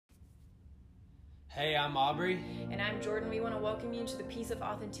Hey, I'm Aubrey. And I'm Jordan. We want to welcome you to the Piece of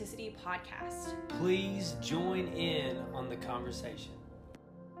Authenticity podcast. Please join in on the conversation.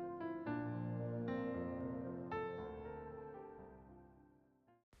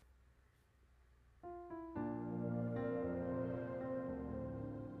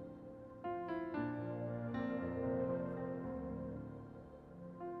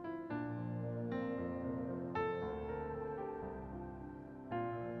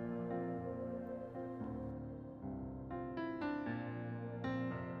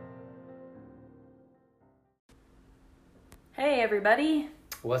 Hey, everybody.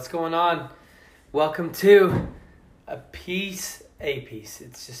 What's going on? Welcome to a piece.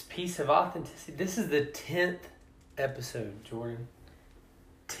 It's just Piece of Authenticity. This is the 10th episode, Jordan.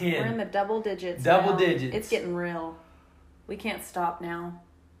 10. We're in the double digits. Double now. digits. It's getting real. We can't stop now.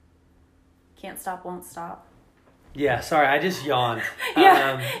 Can't stop, won't stop. Yeah, sorry, I just yawned.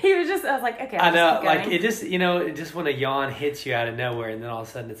 Yeah, I was like, okay, I know, just keep like going. it just when a yawn hits you out of nowhere, and then all of a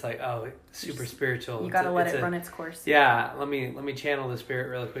sudden it's like, oh, it's super spiritual. You got to let it run its course. Yeah, let me channel the Spirit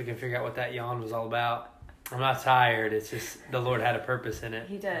really quick and figure out what that yawn was all about. I'm not tired. It's just the Lord had a purpose in it.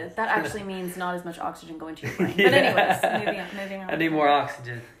 He does. That actually means not as much oxygen going to your brain. Yeah. But anyways, moving on. I need more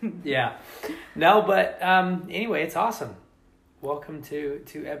oxygen. Yeah. No, but anyway, it's awesome. Welcome to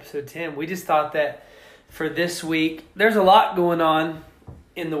episode 10. We just thought that for this week, there's a lot going on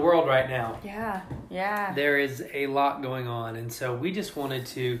in the world right now. Yeah. There is a lot going on. And so we just wanted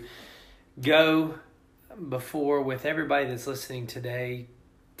to go before with everybody that's listening today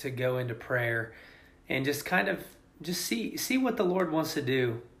to go into prayer and just kind of just see what the Lord wants to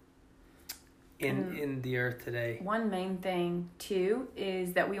do in the earth today. One main thing, too,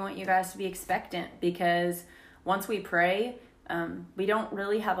 is that we want you guys to be expectant, because once we pray, we don't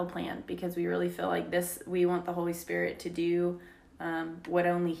really have a plan, because we really feel like we want the Holy Spirit to do what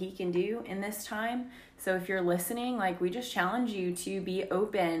only He can do in this time. So if you're listening, we just challenge you to be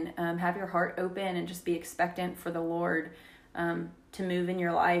open, have your heart open, and just be expectant for the Lord to move in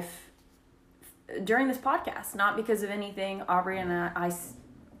your life during this podcast. Not because of anything Aubrey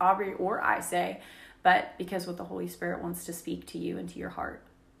or I say, but because what the Holy Spirit wants to speak to you and to your heart.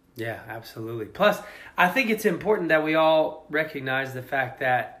 Yeah, absolutely. Plus, I think it's important that we all recognize the fact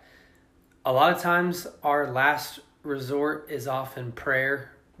that a lot of times our last resort is often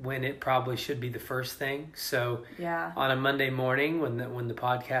prayer, when it probably should be the first thing. So yeah, on a Monday morning when the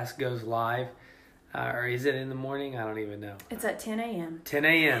podcast goes live, or is it in the morning? I don't even know. It's at 10 a.m. 10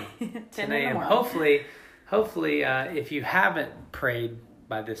 a.m. 10 a.m. Hopefully, if you haven't prayed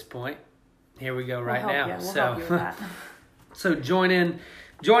by this point, here we go right now. We'll help you with that. So join in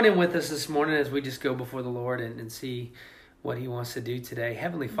with us this morning as we just go before the Lord and see what He wants to do today.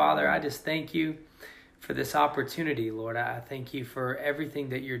 Heavenly Father, I just thank You for this opportunity, Lord. I thank You for everything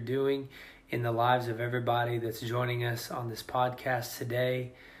that You're doing in the lives of everybody that's joining us on this podcast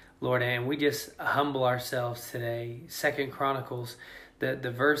today, Lord. And we just humble ourselves today. 2 Chronicles, the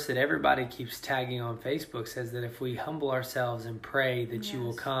verse that everybody keeps tagging on Facebook, says that if we humble ourselves and pray, that yes, You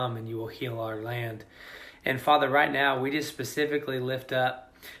will come and You will heal our land. And Father, right now, we just specifically lift up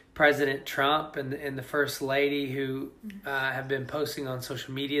President Trump and the First Lady, who have been posting on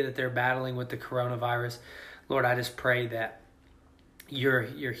social media that they're battling with the coronavirus. Lord, I just pray that your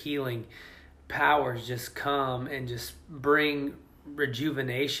healing powers just come and just bring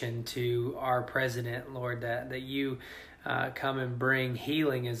rejuvenation to our president, Lord, that You come and bring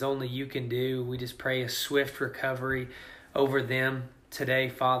healing as only You can do. We just pray a swift recovery over them today,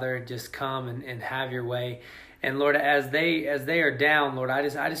 Father. Just come and have Your way. And Lord, as they are down, Lord, I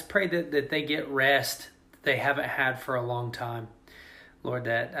just pray that they get rest that they haven't had for a long time. Lord,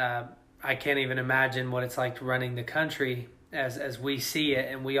 that I can't even imagine what it's like running the country as we see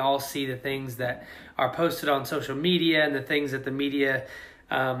it, and we all see the things that are posted on social media and the things that the media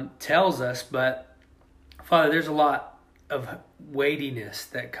tells us. But Father, there's a lot of weightiness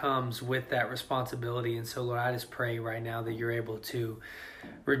that comes with that responsibility. And so, Lord, I just pray right now that You're able to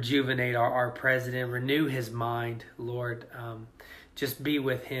rejuvenate our president, renew his mind, Lord. Just be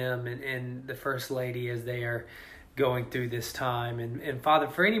with him and the First Lady as they are going through this time. And Father,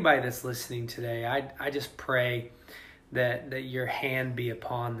 for anybody that's listening today, I just pray that Your hand be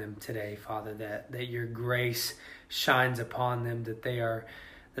upon them today, Father, that Your grace shines upon them, that they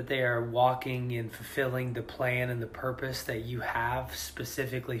are walking and fulfilling the plan and the purpose that You have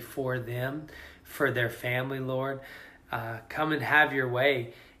specifically for them, for their family, Lord. Come and have Your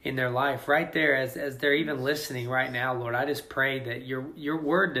way in their life right there as they're even listening right now, Lord. I just pray that Your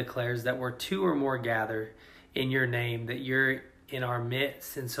word declares that where two or more gather in Your name, that You're in our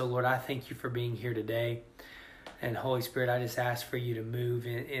midst. And so, Lord, I thank You for being here today. And Holy Spirit, I just ask for you to move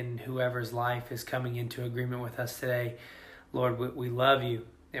in whoever's life is coming into agreement with us today. Lord, we love you,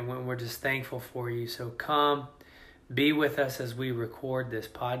 and we're just thankful for you. So come, be with us as we record this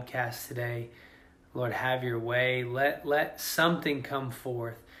podcast today. Lord, have your way. Let something come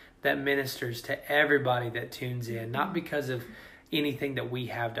forth that ministers to everybody that tunes in, not because of anything that we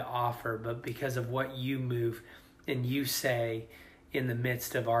have to offer, but because of what you move and you say in the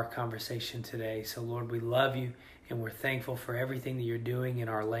midst of our conversation today. So Lord, we love you, and we're thankful for everything that you're doing in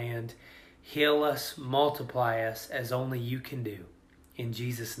our land. Heal us, multiply us as only you can do. In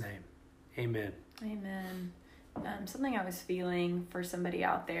Jesus' name, amen. Amen. Something I was feeling for somebody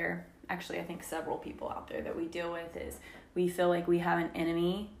out there, actually I think several people out there that we deal with, is we feel like we have an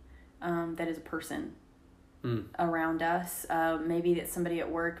enemy that is a person around us. Maybe it's somebody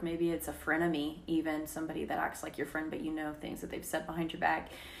at work, maybe it's a frenemy, even somebody that acts like your friend, but you know things that they've said behind your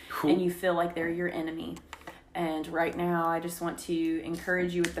back, and you feel like they're your enemy. And right now, I just want to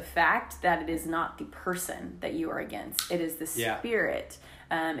encourage you with the fact that it is not the person that you are against. It is the spirit.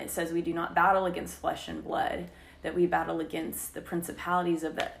 It says we do not battle against flesh and blood, that we battle against the principalities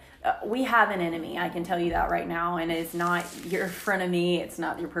of the... we have an enemy, I can tell you that right now, and it's not your frenemy, it's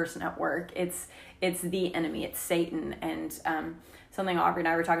not your person at work, it's the enemy, it's Satan. And something Aubrey and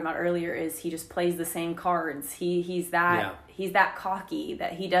I were talking about earlier is he just plays the same cards. He's that cocky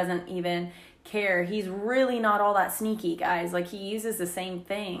that he doesn't even care. He's really not all that sneaky, guys. Like, he uses the same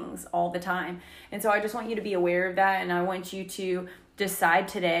things all the time. And so I just want you to be aware of that, and I want you to decide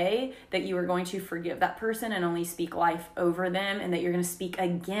today that you are going to forgive that person and only speak life over them, and that you're going to speak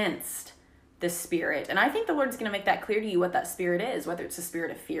against the spirit. And I think the Lord's going to make that clear to you what that spirit is, whether it's a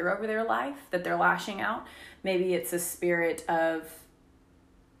spirit of fear over their life that they're lashing out. Maybe it's a spirit of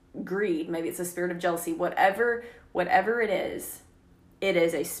greed. Maybe it's a spirit of jealousy. Whatever it is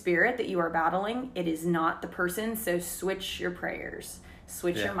a spirit that you are battling. It is not the person. So switch your prayers,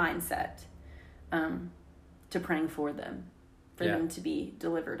 switch your mindset to praying for them, for them to be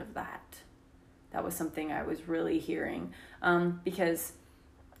delivered of that. That was something I was really hearing, because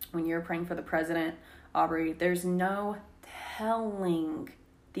when you're praying for the president, Aubrey, there's no telling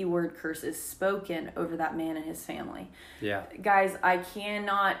the word curses spoken over that man and his family. Yeah. Guys, I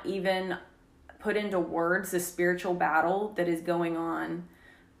cannot even put into words the spiritual battle that is going on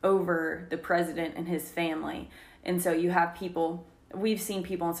over the president and his family. And so you have people, we've seen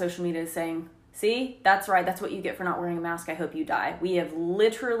people on social media saying, see, that's right, that's what you get for not wearing a mask, I hope you die. We have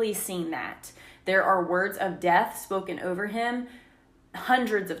literally seen that. There are words of death spoken over him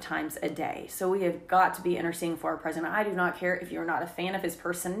hundreds of times a day. So we have got to be interceding for our president. I do not care if you're not a fan of his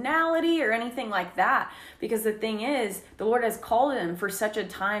personality or anything like that, because the thing is, the Lord has called him for such a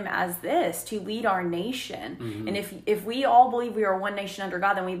time as this to lead our nation. Mm-hmm. And if we all believe we are one nation under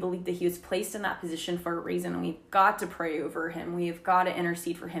God, then we believe that he was placed in that position for a reason, and we've got to pray over him. We've got to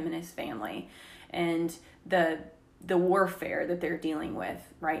intercede for him and his family and the warfare that they're dealing with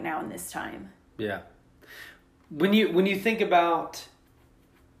right now in this time. Yeah. When you think about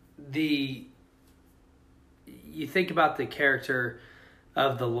you think about the character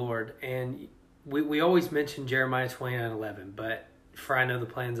of the Lord, and we always mention Jeremiah 29:11, but for I know the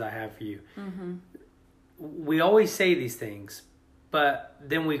plans I have for you. Mm-hmm. We always say these things, but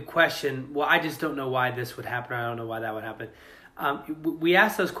then we question, well, I just don't know why this would happen, or I don't know why that would happen. We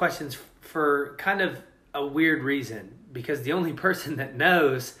ask those questions for kind of a weird reason, because the only person that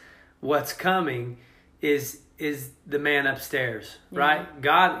knows what's coming is the man upstairs, right?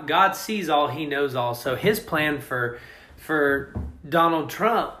 God sees all, he knows all. So his plan for Donald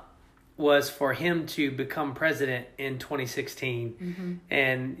Trump was for him to become president in 2016. Mm-hmm.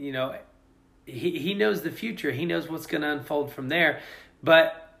 And, he knows the future. He knows what's going to unfold from there.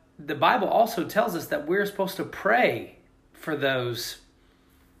 But the Bible also tells us that we're supposed to pray for those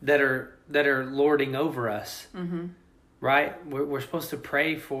that are lording over us, mm-hmm. right? We're supposed to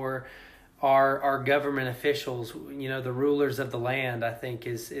pray for our government officials, the rulers of the land, I think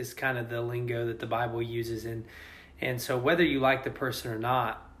is kind of the lingo that the Bible uses. And so whether you like the person or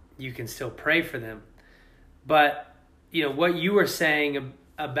not, you can still pray for them. But, what you were saying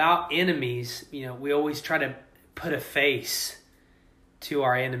about enemies, we always try to put a face to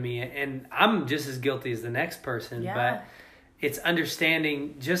our enemy. And I'm just as guilty as the next person, but it's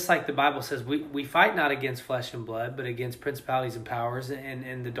understanding, just like the Bible says, we fight not against flesh and blood, but against principalities and powers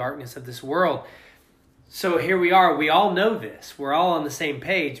and the darkness of this world. So here we are. We all know this. We're all on the same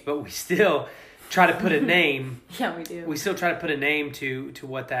page, but we still try to put a name. Yeah, we do. We still try to put a name to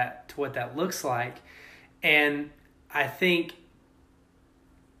what that looks like. And I think,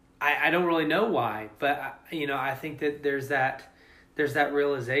 I don't really know why, but I think that there's that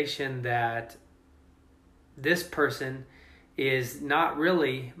realization that this person is not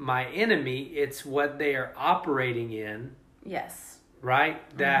really my enemy. It's what they are operating in. Yes. Right?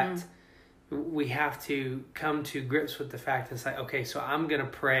 That we have to come to grips with the fact and say, okay, so I'm going to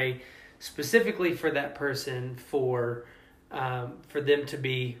pray specifically for that person for them to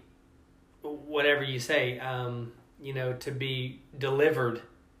be, whatever you say, to be delivered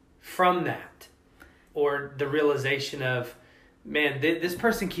from that, or the realization of, man, this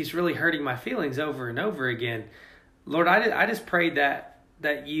person keeps really hurting my feelings over and over again. Lord, I just prayed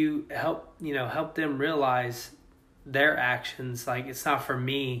that you help them realize their actions. Like, it's not for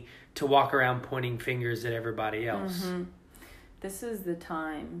me to walk around pointing fingers at everybody else. This is the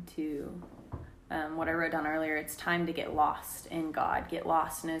time to, what I wrote down earlier, it's time to get lost in God, get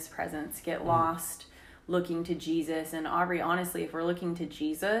lost in his presence, get lost looking to Jesus. And Aubrey, honestly, if we're looking to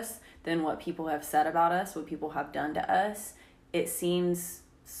Jesus, then what people have said about us, what people have done to us, it seems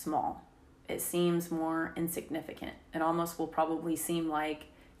small. It seems more insignificant. It almost will probably seem like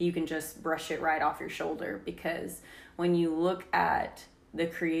you can just brush it right off your shoulder, because when you look at the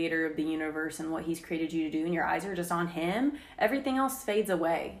creator of the universe and what he's created you to do, and your eyes are just on him, everything else fades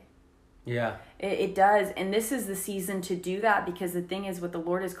away. Yeah. It does. And this is the season to do that, because the thing is, what the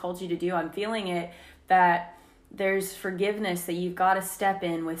Lord has called you to do, I'm feeling it, that there's forgiveness that you've got to step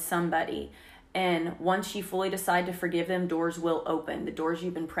in with somebody. And once you fully decide to forgive them, doors will open. The doors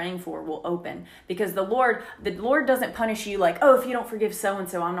you've been praying for will open. Because the Lord doesn't punish you like, oh, if you don't forgive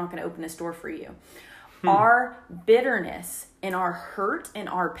so-and-so, I'm not going to open this door for you. Our bitterness and our hurt and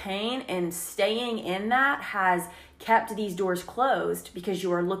our pain and staying in that has kept these doors closed, because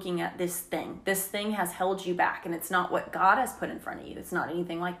you are looking at this thing. This thing has held you back, and it's not what God has put in front of you. It's not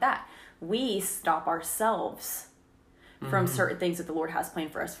anything like that. We stop ourselves from certain things that the Lord has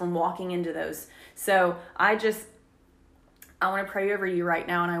planned for us, from walking into those. So I want to pray over you right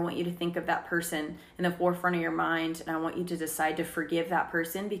now, and I want you to think of that person in the forefront of your mind, and I want you to decide to forgive that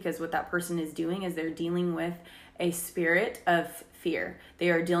person, because what that person is doing is they're dealing with a spirit of fear. They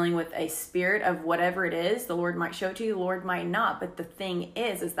are dealing with a spirit of whatever it is. The Lord might show it to you, the Lord might not, but the thing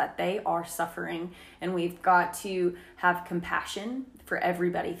is that they are suffering, and we've got to have compassion for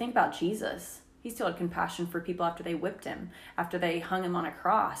everybody. Think about Jesus. He still had compassion for people after they whipped him, after they hung him on a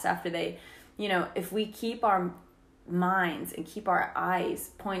cross, after they, if we keep our minds and keep our eyes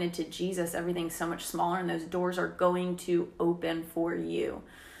pointed to Jesus, everything's so much smaller, and those doors are going to open for you.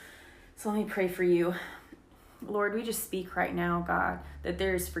 So let me pray for you. Lord, we just speak right now, God, that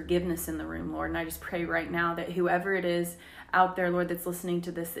there is forgiveness in the room, Lord. And I just pray right now that whoever it is out there, Lord, that's listening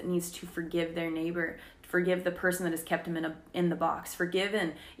to this, that needs to forgive their neighbor, forgive the person that has kept him in the box, forgive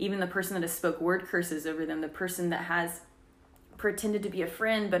and even the person that has spoke word curses over them, the person that has pretended to be a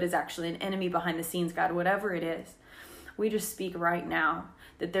friend but is actually an enemy behind the scenes, God, whatever it is. We just speak right now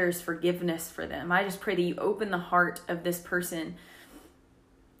that there is forgiveness for them. I just pray that you open the heart of this person,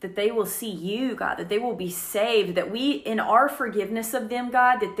 that they will see you, God, that they will be saved, that we, in our forgiveness of them,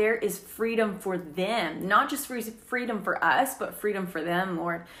 God, that there is freedom for them, not just freedom for us, but freedom for them,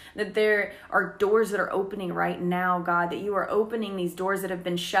 Lord, that there are doors that are opening right now, God, that you are opening these doors that have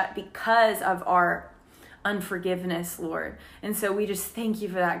been shut because of our unforgiveness, Lord. And so we just thank you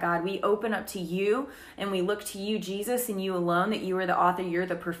for that, God. We open up to you and we look to you, Jesus, and you alone, that you are the author, you're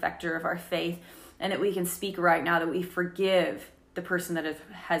the perfecter of our faith, and that we can speak right now that we forgive the person that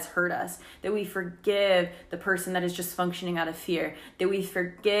has hurt us, that we forgive the person that is just functioning out of fear, that we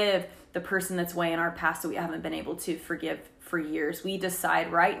forgive the person that's way in our past that we haven't been able to forgive for years. We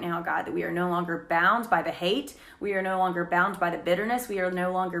decide right now, God, that we are no longer bound by the hate. We are no longer bound by the bitterness. We are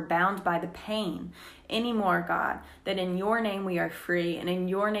no longer bound by the pain anymore, God, that in your name we are free, and in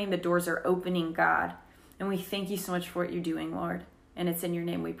your name the doors are opening, God. And we thank you so much for what you're doing, Lord. And it's in your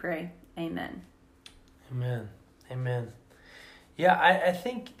name we pray. Amen. Amen. Amen. Yeah, I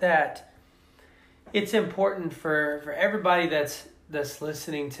think that it's important for everybody that's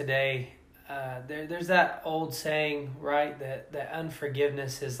listening today. There's that old saying, right, that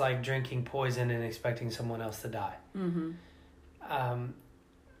unforgiveness is like drinking poison and expecting someone else to die. Mm-hmm.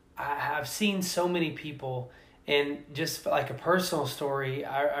 I've seen so many people, and just like a personal story,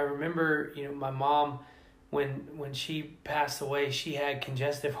 I remember, my mom, when she passed away, she had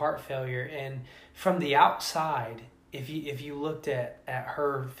congestive heart failure, and from the outside, if you looked at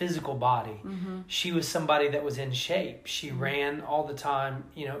her physical body, mm-hmm. she was somebody that was in shape. She mm-hmm. ran all the time.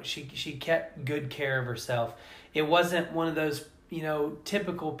 She kept good care of herself. It wasn't one of those,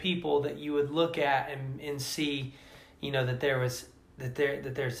 typical people that you would look at and see, that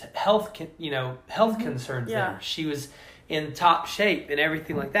there's health mm-hmm. concerns yeah. there. She was in top shape and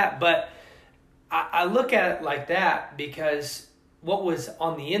everything like that. But I look at it like that because what was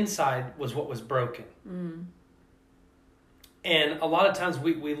on the inside was what was broken. And a lot of times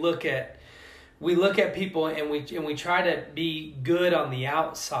we look at people and we try to be good on the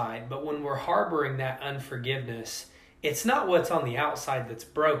outside, but when we're harboring that unforgiveness, it's not what's on the outside that's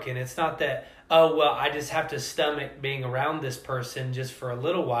broken. It's not that, oh, well, I just have to stomach being around this person just for a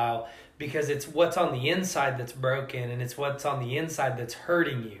little while, because it's what's on the inside that's broken, and it's what's on the inside that's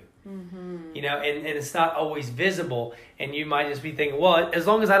hurting you. You know, and it's not always visible, and you might just be thinking, well, as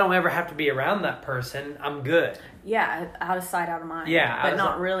long as I don't ever have to be around that person, I'm good. Yeah, out of sight, out of mind. Yeah, but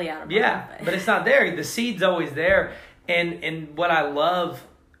not really out of mind. Yeah, but it's not there. The seed's always there, and what I love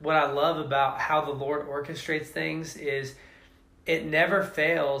about how the Lord orchestrates things is it never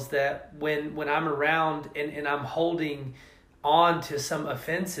fails that when I'm around and I'm holding on to some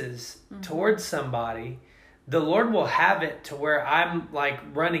offenses towards somebody, the Lord will have it to where I'm like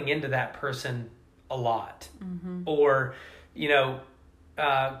running into that person a lot. Or, you know,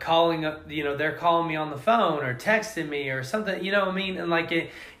 calling up, you know, they're calling me on the phone or texting me or something, you know what I mean? And like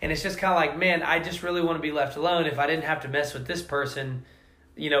and it's just kind of like, man, I just really want to be left alone. If I didn't have to mess with this person,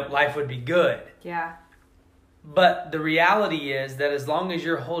 you know, life would be good. Yeah. But the reality is that as long as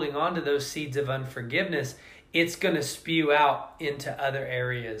you're holding on to those seeds of unforgiveness, it's going to spew out into other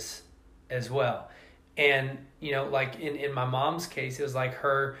areas as well. And, you know, like in my mom's case, it was like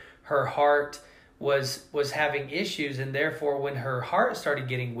her heart was having issues, and therefore when her heart started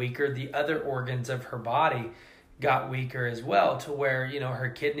getting weaker, the other organs of her body got weaker as well, to where, you know, her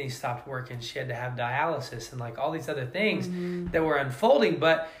kidneys stopped working, she had to have dialysis and like all these other things that were unfolding.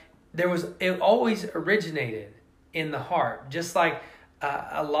 But it always originated in the heart, just like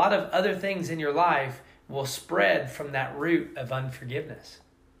a lot of other things in your life will spread from that root of unforgiveness.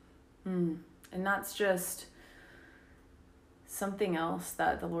 And that's just something else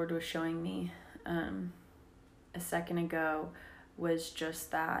that the Lord was showing me a second ago, was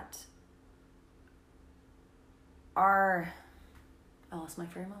just that I lost my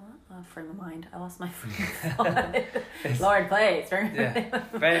frame of mind. I lost my frame of thought. Lord, please. Frame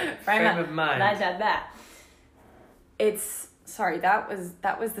of mind. That.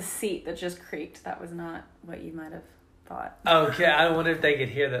 That was the seat that just creaked. That was not what you might have thought. Okay, I wonder if they could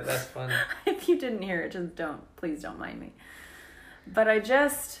hear that. That's funny. If you didn't hear it, please don't mind me. But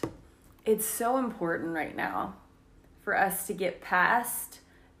it's so important right now for us to get past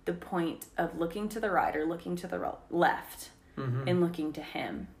the point of looking to the right or looking to the left and looking to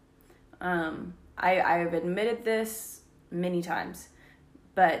Him. I've admitted this many times,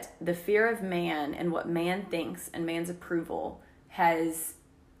 but the fear of man and what man thinks and man's approval has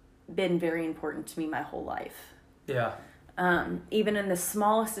been very important to me my whole life. Yeah. Even in the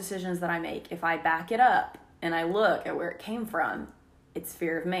smallest decisions that I make, if I back it up and I look at where it came from, it's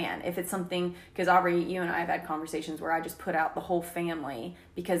fear of man. If it's something, because Aubrey, you and I have had conversations where I just put out the whole family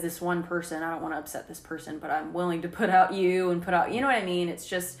because this one person, I don't want to upset this person, but I'm willing to put out you and put out, you know what I mean? It's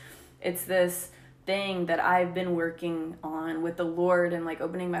this thing that I've been working on with the Lord and like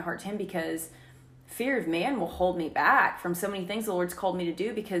opening my heart to Him, because fear of man will hold me back from so many things the Lord's called me to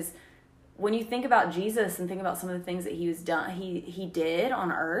do. Because when you think about Jesus and think about some of the things that he did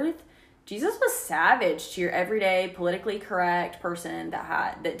on earth, Jesus was savage to your everyday politically correct person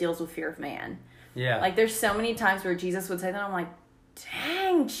that deals with fear of man. Yeah. Like there's so many times where Jesus would say that, I'm like,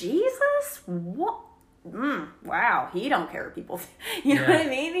 dang, Jesus, what? Wow, he don't care what people think. You know what I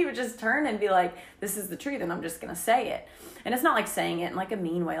mean? He would just turn and be like, this is the truth and I'm just going to say it. And it's not like saying it in like a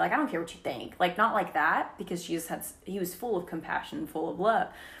mean way. Like, I don't care what you think. Like, not like that, because Jesus he was full of compassion, full of love.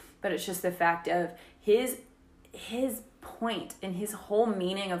 But it's just the fact of his point and his whole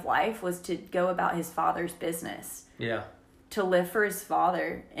meaning of life was to go about his Father's business. Yeah. To live for his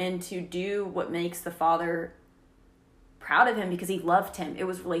Father and to do what makes the Father proud of him, because he loved him. It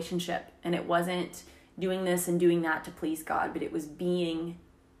was relationship, and it wasn't doing this and doing that to please God, but it was being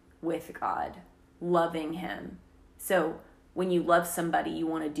with God, loving him. So when you love somebody, you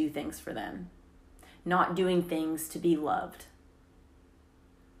want to do things for them, not doing things to be loved.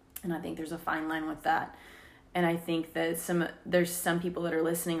 And I think there's a fine line with that. And I think that there's some people that are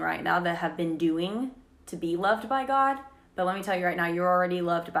listening right now that have been doing to be loved by God. But let me tell you right now, you're already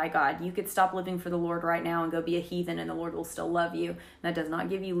loved by God. You could stop living for the Lord right now and go be a heathen, and the Lord will still love you. And that does not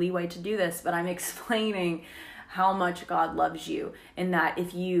give you leeway to do this, but I'm explaining how much God loves you, and that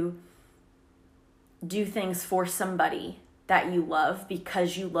if you do things for somebody that you love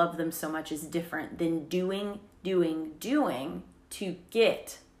because you love them so much is different than doing to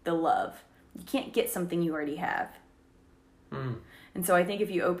get the love. You can't get something you already have. And so I think if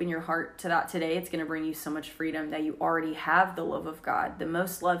you open your heart to that today, it's going to bring you so much freedom that you already have the love of God. The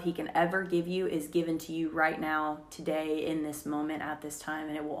most love he can ever give you is given to you right now, today, in this moment, at this time,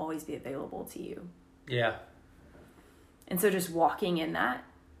 and it will always be available to you. Yeah. And so just walking in that,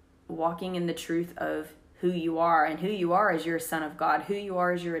 walking in the truth of who you are, and who you are as you're a son of God, who you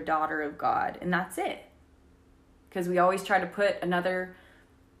are as you're a daughter of God, and that's it. Because we always try to put another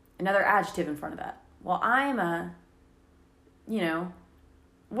adjective in front of that. Well, I'm a,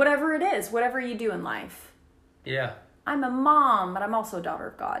 whatever it is, whatever you do in life. Yeah. I'm a mom, but I'm also a daughter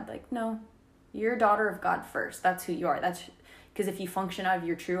of God. Like, no, you're a daughter of God first. That's who you are. That's because if you function out of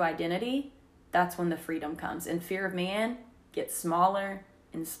your true identity, that's when the freedom comes. And fear of man gets smaller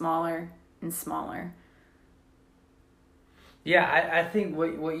and smaller and smaller. Yeah, I think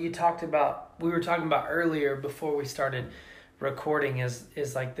what you talked about, we were talking about earlier before we started recording is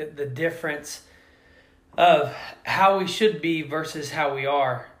like the difference of how we should be versus how we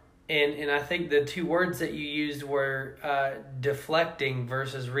are. And I think the two words that you used were deflecting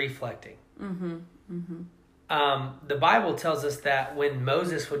versus reflecting. Mm-hmm. Mm-hmm. The Bible tells us that when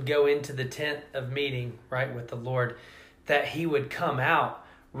Moses would go into the tent of meeting, right, with the Lord, that he would come out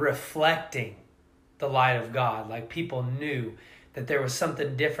reflecting the light of God. Like people knew that there was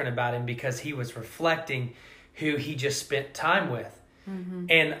something different about him because he was reflecting who he just spent time with. Mm-hmm.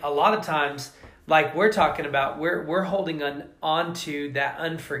 And a lot of times, like we're talking about, we're holding on to that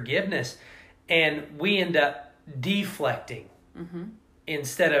unforgiveness, and we end up deflecting. Mm-hmm.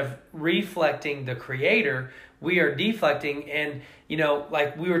 Instead of reflecting the Creator, we are deflecting. And,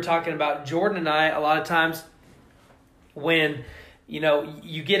 like we were talking about, Jordan and I, a lot of times when,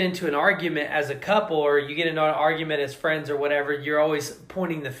 you get into an argument as a couple, or you get into an argument as friends or whatever, you're always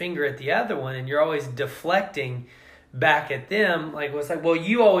pointing the finger at the other one, and you're always deflecting back at them. Like, it's like, well,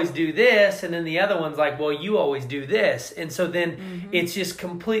 you always do this. And then the other one's like, well, you always do this. And so then it's just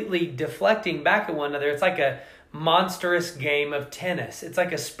completely deflecting back at one another. It's like a monstrous game of tennis. It's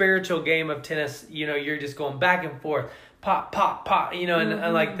like a spiritual game of tennis. You're just going back and forth, pop, pop, pop,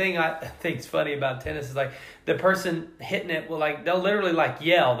 and like thing I think's funny about tennis is like the person hitting it will like, they'll literally like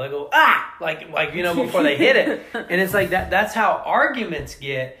yell, they'll go, ah, like, before they hit it. And it's like that's how arguments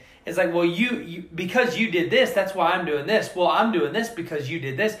get. It's like, well, you because you did this, that's why I'm doing this. Well, I'm doing this because you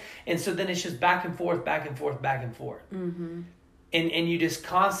did this. And so then it's just back and forth, back and forth, back and forth. Mm-hmm. And you just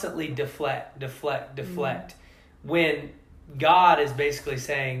constantly deflect. Mm-hmm. When God is basically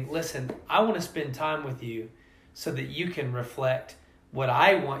saying, listen, I want to spend time with you so that you can reflect what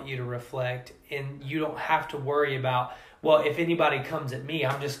I want you to reflect, and you don't have to worry about, well, if anybody comes at me,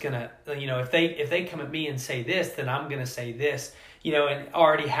 I'm just going to, if they come at me and say this, then I'm going to say this, and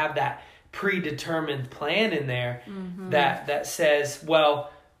already have that predetermined plan in there that says,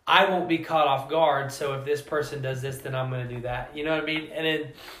 well, I won't be caught off guard, so if this person does this, then I'm going to do that. You know what I mean? And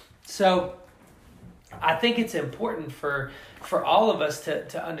then, so I think it's important for all of us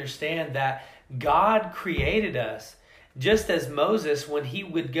to understand that God created us just as Moses, when he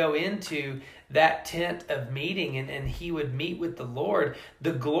would go into that tent of meeting and he would meet with the Lord,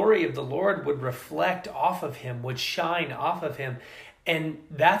 the glory of the Lord would reflect off of him, would shine off of him. And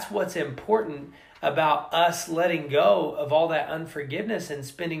that's what's important about us letting go of all that unforgiveness and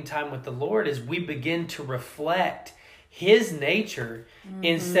spending time with the Lord, is we begin to reflect his nature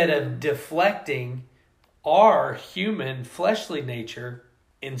instead of deflecting our human fleshly nature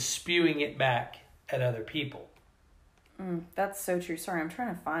and spewing it back at other people. That's so true. Sorry, I'm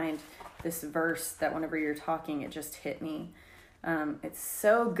trying to find this verse that whenever you're talking, it just hit me. It's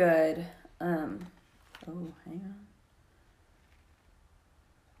so good. Hang on.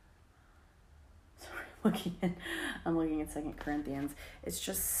 Sorry, I'm looking at 2 Corinthians. It's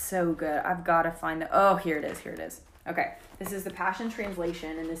just so good. I've got to find here it is. Okay, this is the Passion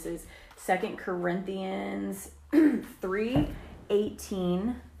Translation, and this is 2 Corinthians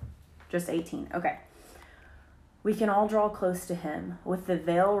 3:18, just 18. Okay. We can all draw close to him with the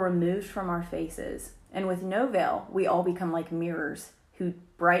veil removed from our faces, and with no veil, we all become like mirrors who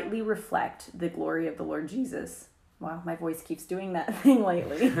brightly reflect the glory of the Lord Jesus. Wow, my voice keeps doing that thing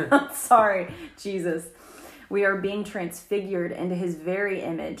lately. Sorry, Jesus. We are being transfigured into his very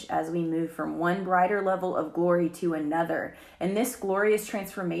image as we move from one brighter level of glory to another. And this glorious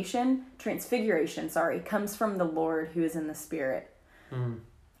transfiguration, comes from the Lord who is in the Spirit.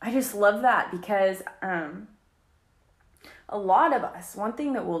 I just love that because a lot of us, one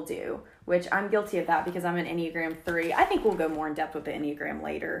thing that we'll do, which I'm guilty of that because I'm an Enneagram 3. I think we'll go more in depth with the Enneagram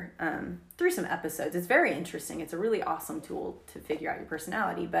later through some episodes. It's very interesting. It's a really awesome tool to figure out your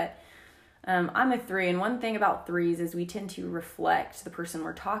personality. But I'm a 3, and one thing about 3s is we tend to reflect the person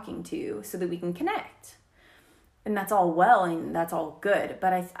we're talking to so that we can connect. And that's all well and that's all good.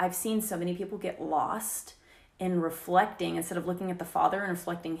 But I've seen so many people get lost in reflecting. Instead of looking at the Father and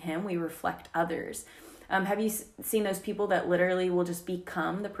reflecting Him, we reflect others. Have you seen those people that literally will just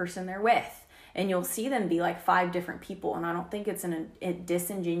become the person they're with? And you'll see them be like 5 different people. And I don't think it's in a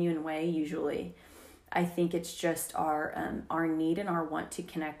disingenuous way usually. I think it's just our need and our want to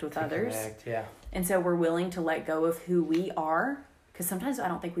connect with others. Connect, yeah. And so we're willing to let go of who we are. Because sometimes I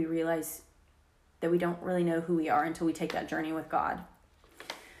don't think we realize that we don't really know who we are until we take that journey with God.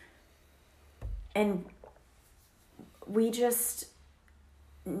 And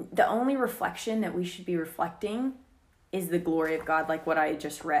the only reflection that we should be reflecting is the glory of God, like what I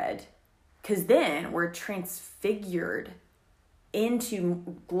just read. Because then we're transfigured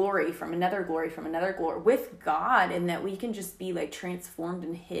into glory from another glory with God, and that we can just be like transformed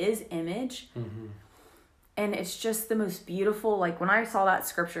in His image. Mm-hmm. And it's just the most beautiful. Like when I saw that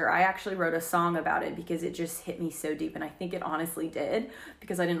scripture, I actually wrote a song about it because it just hit me so deep. And I think it honestly did,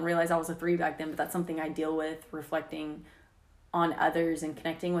 because I didn't realize I was a 3 back then, but that's something I deal with, reflecting on others and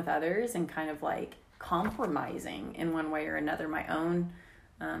connecting with others and kind of like compromising in one way or another my own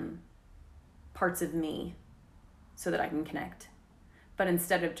parts of me so that I can connect. But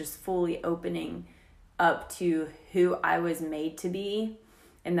instead of just fully opening up to who I was made to be,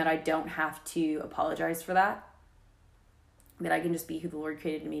 and that I don't have to apologize for that I can just be who the Lord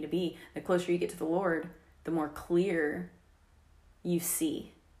created me to be. The closer you get to the Lord, the more clear you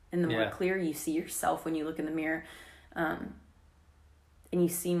see. And the more clear you see yourself when you look in the mirror. And you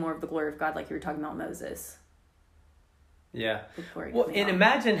see more of the glory of God, like you were talking about Moses. Yeah. Well, and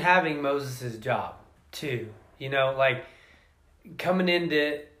imagine having Moses' job, too. You know, like coming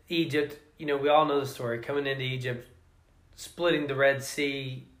into Egypt, you know, we all know the story. Coming into Egypt, splitting the Red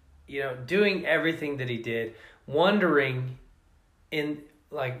Sea, you know, doing everything that he did, wandering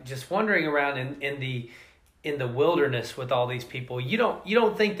around in the wilderness with all these people. You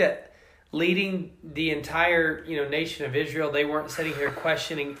don't think that leading the entire, you know, nation of Israel, they weren't sitting here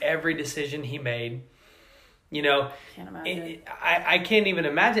questioning every decision he made. You know, can't imagine. I can't even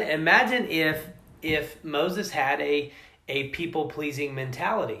imagine. Imagine if Moses had a people pleasing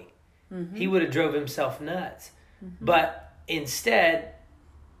mentality. Mm-hmm. He would have drove himself nuts. Mm-hmm. But instead,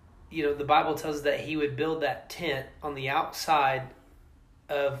 you know, the Bible tells us that he would build that tent on the outside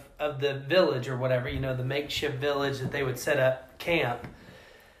of the village or whatever, you know, the makeshift village that they would set up camp.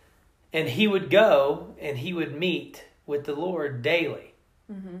 And he would go and he would meet with the Lord daily.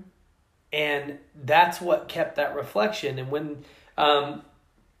 Mm-hmm. And that's what kept that reflection. And when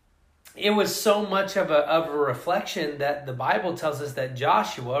it was so much of a reflection that the Bible tells us that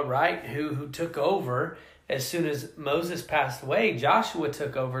Joshua, right, who took over as soon as Moses passed away, Joshua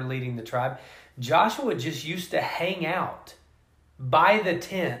took over leading the tribe. Joshua just used to hang out by the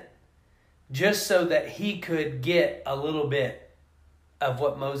tent just so that he could get a little bit of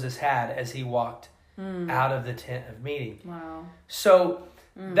what Moses had as he walked out of the tent of meeting. Wow. So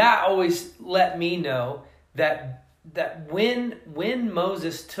that always let me know that when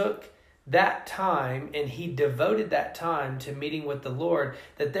Moses took that time and he devoted that time to meeting with the Lord,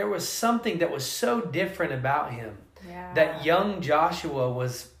 that there was something that was so different about him. Yeah. That young Joshua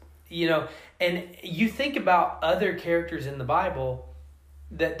was, you know, and you think about other characters in the Bible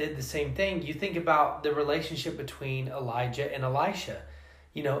that did the same thing. You think about the relationship between Elijah and Elisha.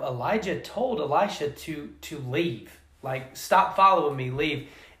 You know, Elijah told Elisha to leave. Like, stop following me, leave.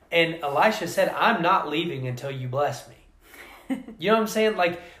 And Elisha said, I'm not leaving until you bless me. You know what I'm saying?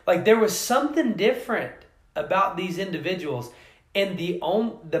 Like there was something different about these individuals. And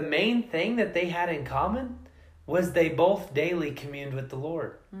the main thing that they had in common was they both daily communed with the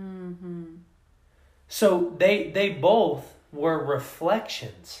Lord. Mm-hmm. So they both were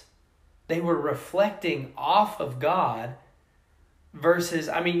reflections. They were reflecting off of God versus,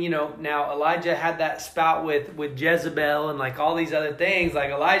 I mean, you know, now Elijah had that spout with Jezebel and like all these other things. Like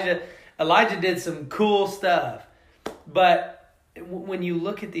Elijah did some cool stuff. But when you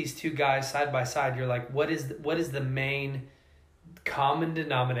look at these two guys side by side, you're like, what is the main common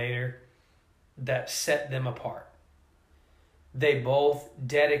denominator that set them apart? They both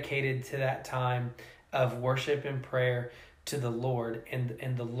dedicated to that time of worship and prayer to the Lord,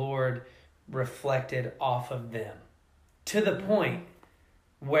 and the Lord reflected off of them to the point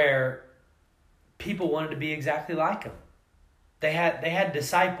where people wanted to be exactly like them. They had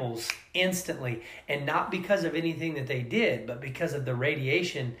disciples instantly, and not because of anything that they did, but because of the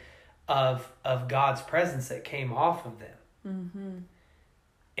radiation of God's presence that came off of them. Mm-hmm.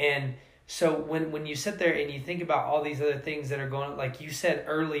 And so when you sit there and you think about all these other things that are going on, like you said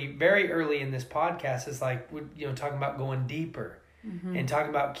very early in this podcast, is like, you know, talking about going deeper and talking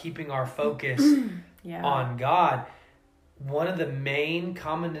about keeping our focus on God, one of the main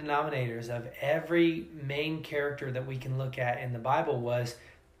common denominators of every main character that we can look at in the Bible was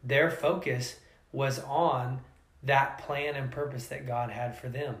their focus was on that plan and purpose that God had for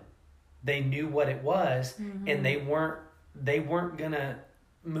them. They knew what it was, and they weren't gonna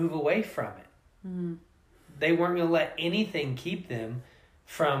move away from it. They weren't gonna let anything keep them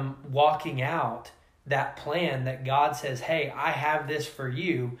from walking out that plan that God says, hey, I have this for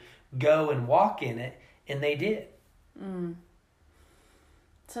you, go and walk in it. And they did.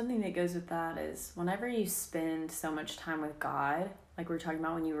 Something that goes with that is whenever you spend so much time with God, like we were talking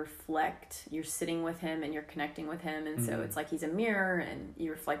about, when you reflect, you're sitting with him and you're connecting with him. And so it's like he's a mirror and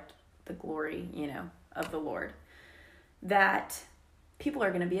you reflect the glory, of the Lord, that people are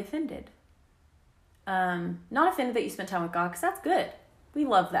going to be offended. Not offended that you spent time with God, because that's good. We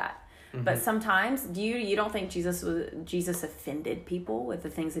love that. But sometimes, you don't think Jesus offended people with the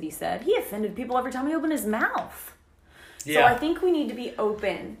things that he said? He offended people every time he opened his mouth. Yeah. So I think we need to be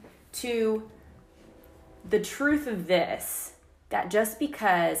open to the truth of this, that just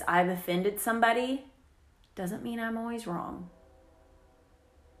because I've offended somebody doesn't mean I'm always wrong.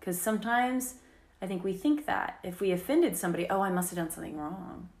 Because sometimes I think we think that if we offended somebody, I must have done something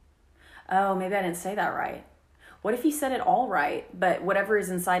wrong. Oh, maybe I didn't say that right. What if he said it all right, but whatever is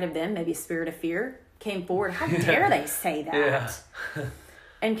inside of them, maybe a spirit of fear, came forward? How dare they say that? Yeah.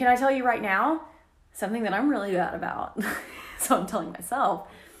 And can I tell you right now, something that I'm really bad about, so I'm telling myself,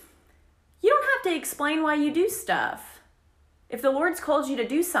 you don't have to explain why you do stuff. If the Lord's called you to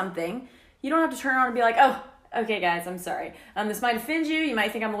do something, you don't have to turn around and be like, oh, okay, guys, I'm sorry. This might offend you. You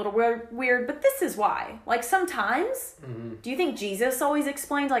might think I'm a little weird, but this is why. Like sometimes, do you think Jesus always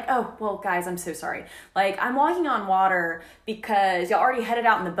explained like, oh, well, guys, I'm so sorry. Like I'm walking on water because y'all already headed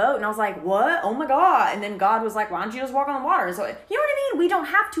out in the boat. And I was like, what? Oh my God. And then God was like, why don't you just walk on the water? So, you know what I mean? We don't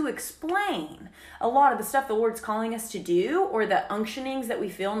have to explain a lot of the stuff the Lord's calling us to do or the unctionings that we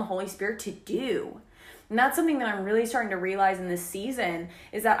feel in the Holy Spirit to do. And that's something that I'm really starting to realize in this season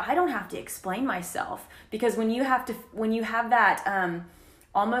is that I don't have to explain myself, because when you have that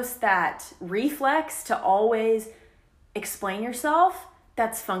almost that reflex to always explain yourself,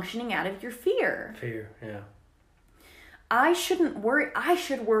 that's functioning out of your fear. Fear, yeah. I shouldn't worry. I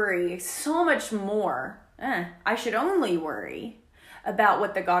should worry so much more. I should only worry about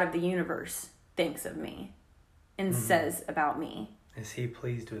what the God of the universe thinks of me and says about me. Is he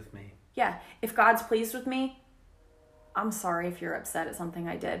pleased with me? Yeah, if God's pleased with me, I'm sorry if you're upset at something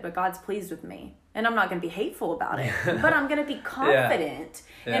I did, but God's pleased with me. And I'm not going to be hateful about it, but I'm going to be confident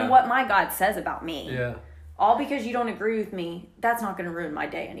in what my God says about me. Yeah. All because you don't agree with me, that's not going to ruin my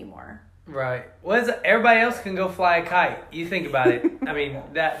day anymore. Right. Everybody else can go fly a kite. You think about it. I mean,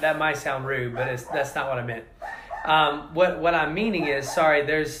 that might sound rude, but that's not what I meant. What I'm meaning is, sorry,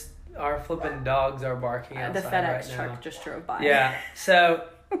 there's our flipping dogs are barking outside. The FedEx truck just drove by. Yeah. So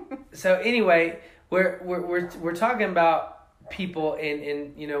anyway, we're talking about people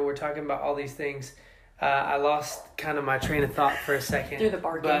and we're talking about all these things. I lost kind of my train of thought for a second. Through the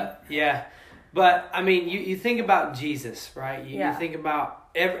bargain. But I mean, you think about Jesus, right? You think about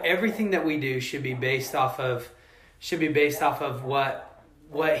everything that we do should be based off of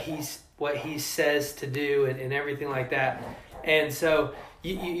what he says to do and everything like that. And so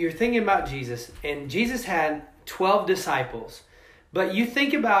you're thinking about Jesus, and Jesus had 12 disciples. But you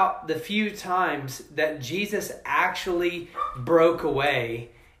think about the few times that Jesus actually broke away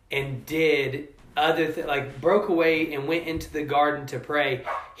and did other like broke away and went into the garden to pray.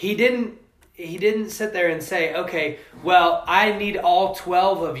 He didn't sit there and say, okay, well, I need all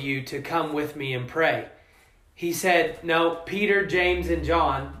 12 of you to come with me and pray. He said, no, Peter, James, and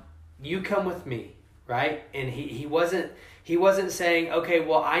John, you come with me, right? And he wasn't saying, okay,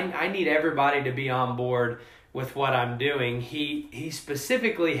 well, I need everybody to be on board with what I'm doing. He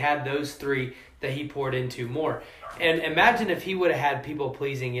specifically had those three that he poured into more. And imagine if he would have had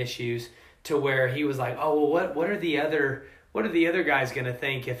people-pleasing issues to where he was like, oh, well, what are the other guys going to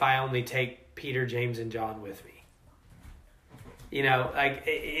think if I only take Peter, James, and John with me? Like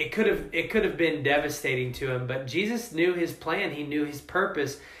it could have been devastating to him, but Jesus knew his plan. He knew his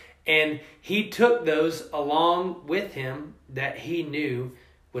purpose, and he took those along with him that he knew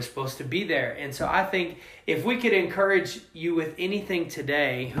was supposed to be there. And so I think if we could encourage you with anything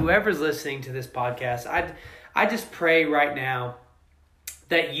today, whoever's listening to this podcast, I just pray right now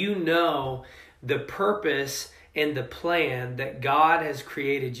that you know the purpose and the plan that God has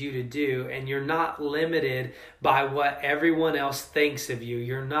created you to do, and you're not limited by what everyone else thinks of you.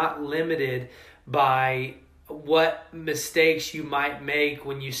 You're not limited by what mistakes you might make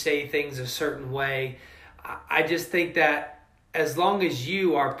when you say things a certain way. I just think that as long as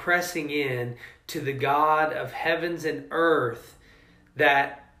you are pressing in to the God of heavens and earth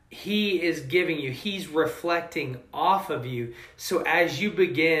that He is giving you, He's reflecting off of you. So as you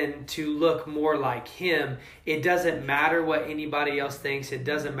begin to look more like Him, it doesn't matter what anybody else thinks. It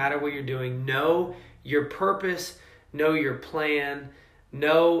doesn't matter what you're doing. Know your purpose, know your plan,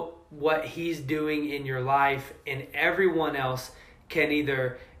 know what He's doing in your life, and everyone else can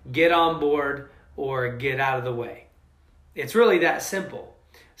either get on board or get out of the way. It's really that simple.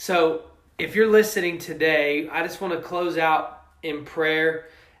 So if you're listening today, I just want to close out in prayer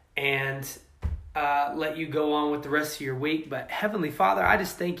and let you go on with the rest of your week. But Heavenly Father, I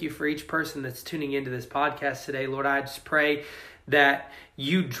just thank you for each person that's tuning into this podcast today. Lord, I just pray that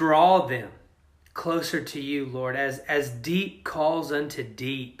you draw them closer to you, Lord, as deep calls unto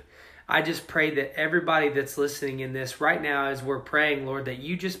deep. I just pray that everybody that's listening in this right now, as we're praying, Lord, that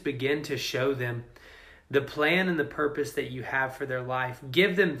you just begin to show them the plan and the purpose that you have for their life.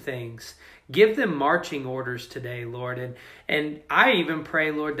 Give them things. Give them marching orders today, Lord. And I even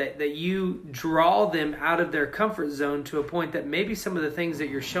pray, Lord, that you draw them out of their comfort zone to a point that maybe some of the things that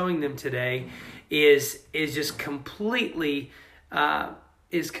you're showing them today is just completely out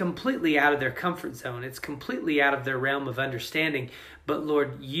of their comfort zone. It's completely out of their realm of understanding. But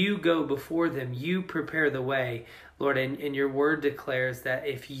Lord, you go before them. You prepare the way. Lord, and your word declares that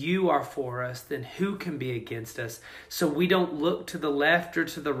if you are for us, then who can be against us? So we don't look to the left or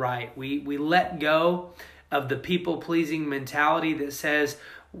to the right. We let go of the people-pleasing mentality that says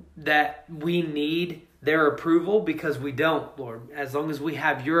that we need their approval, because we don't, Lord. As long as we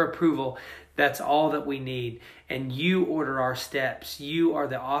have your approval, that's all that we need. And you order our steps. You are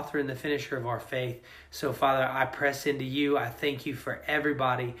the author and the finisher of our faith. So, Father, I press into you. I thank you for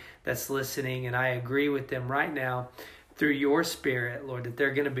everybody that's listening. And I agree with them right now through your Spirit, Lord, that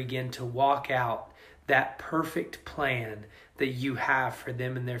they're going to begin to walk out that perfect plan that you have for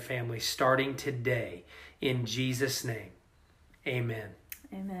them and their family starting today. In Jesus' name, amen.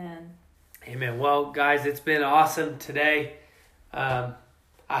 Amen. Amen. Well, guys, it's been awesome today. I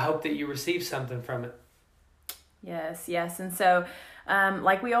hope that you received something from it. Yes. And so,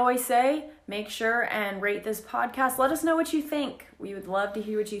 like we always say, make sure and rate this podcast. Let us know what you think. We would love to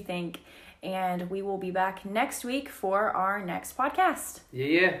hear what you think. And we will be back next week for our next podcast.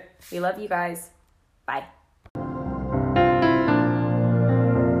 Yeah. We love you guys. Bye.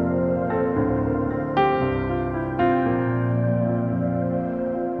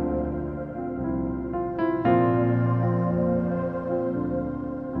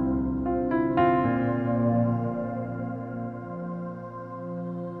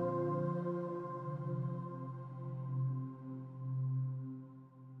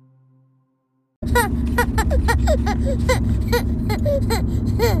 Ha ha ha ha ha ha ha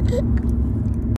ha ha.